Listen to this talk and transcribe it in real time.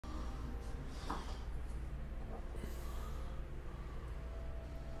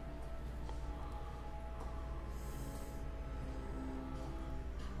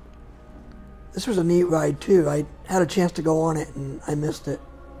This was a neat ride too. I had a chance to go on it and I missed it.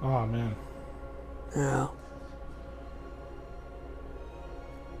 Oh man. Yeah.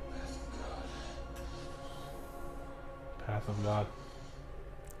 Path of God.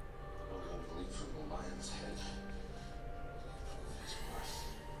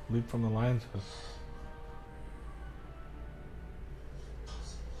 Leap from the lion's head.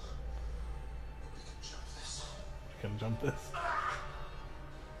 You can jump this.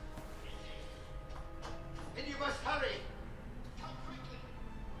 And you must hurry.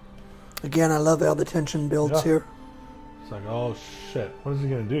 Again, I love how the tension builds Yeah. here. It's like, oh shit, what is he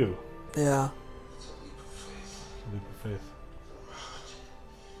gonna do? Yeah. It's a leap of faith.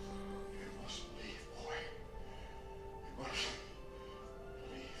 You must leave, boy. You must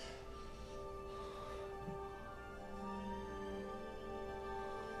leave.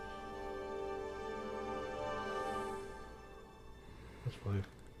 That's really,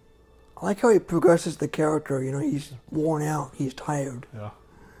 I like how he progresses the character. You know, he's worn out. He's tired. yeah.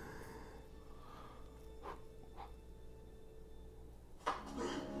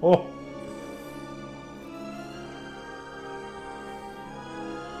 Oh.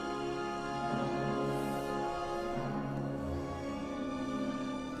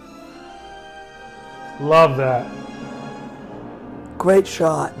 Love that. Great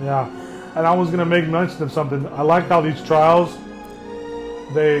shot. Yeah. And I was going to make mention of something. I like how these trials,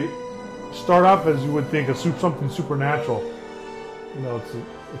 they start off as you would think, something supernatural. You know, it's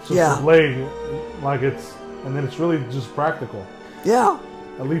just Yeah. a blade, like it's, and then it's really just practical. Yeah.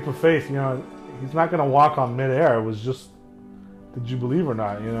 A leap of faith, you know, he's not going to walk on midair. It was just, did you believe or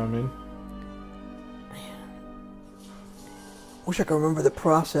not? You know what I mean? Wish I could remember the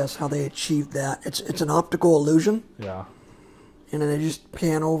process, how they achieved that. It's an optical illusion, Yeah. and then they just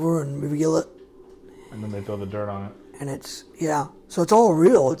pan over and reveal it, And then they throw the dirt on it. and it's, yeah. So it's all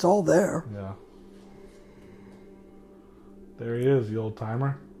real. It's all there. Yeah. There he is, the old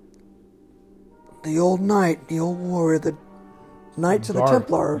timer. The old knight, the old warrior, the Knights of the Guard.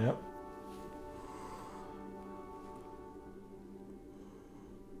 Templar. Yep.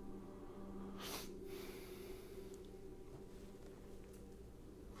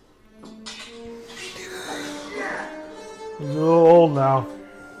 He's a little old now.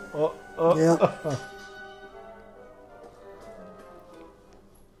 Yeah.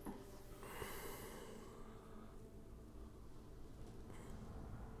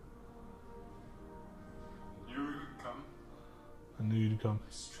 You would come. I knew you'd come.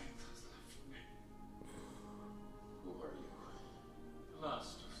 Strength has left me. Who are you? The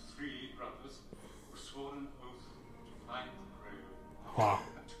last of three brothers who swore an oath to find the grail Wow.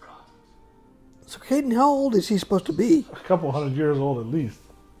 and to guard it. So Caden, how old is he supposed to be? A couple 100 years old at least.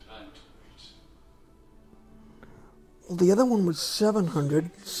 Time to reach. Well, the other one was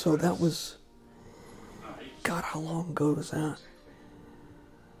 700, so that was... Night. God, how long ago was that?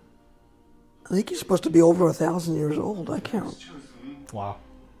 I think he's supposed to be over 1,000 years old. I can't... Chosen Wow.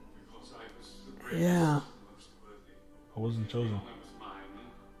 because I was the bravest Yeah. and most worthy. I wasn't chosen. Honor was mine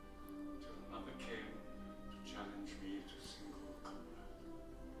until another came to challenge me to single combat.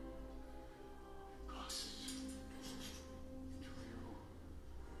 Passed to you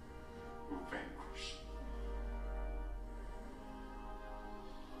who vanquished.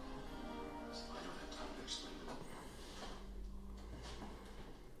 I don't have time to explain it.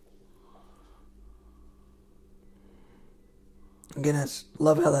 Again, I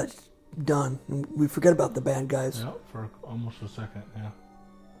love how that's done. And we forget about the bad guys. Yeah, for almost a second, yeah.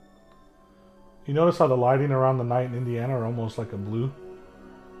 You notice how the lighting around the night in Indiana are almost like a blue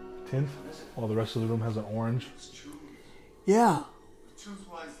tint, while the rest of the room has an orange. Choose. Yeah. Choose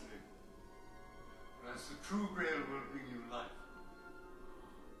wisely. As the true grail will bring you life.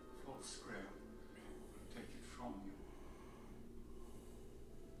 False grail will take it from you.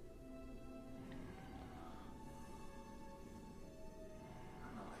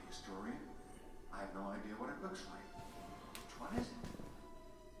 I'm not a historian. I have no idea what it looks like. Which one is it?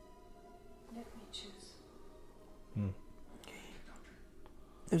 Let me choose. Doctor.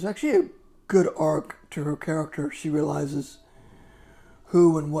 There's actually a good arc to her character. She realizes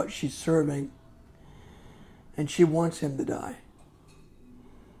who and what she's serving, and she wants him to die.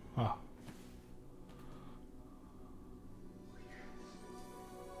 Ah,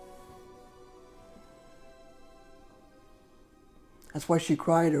 That's why she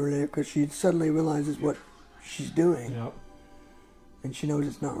cried earlier, because she suddenly realizes what she's doing, yep. and she knows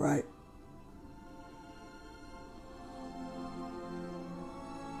it's not right.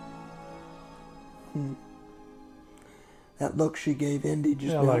 That look she gave Indy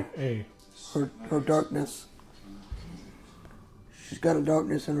just Yeah, now, like, hey, her darkness. She's got a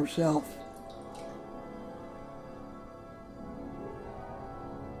darkness in herself.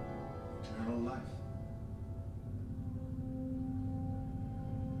 eternal life.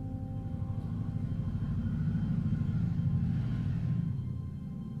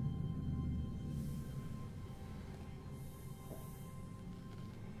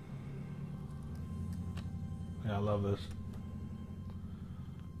 Yeah, I love this.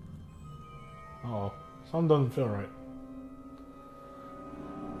 Oh, something doesn't feel right.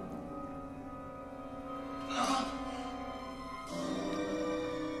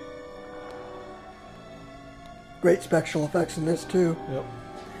 Great special effects in this too. Yep.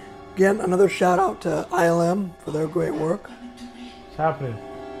 Again, another shout out to ILM for their great work. It's happening.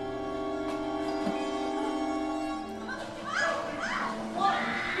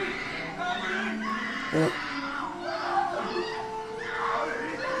 Yep.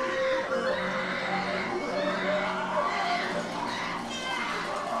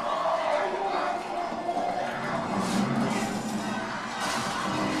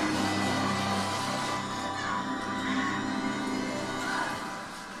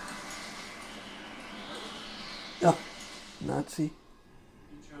 Yeah, Nazi. You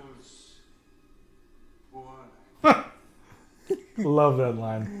chose war. Love that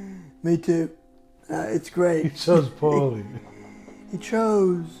line. Me too. It's He great. chose poorly. He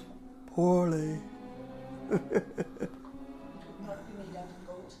chose poorly.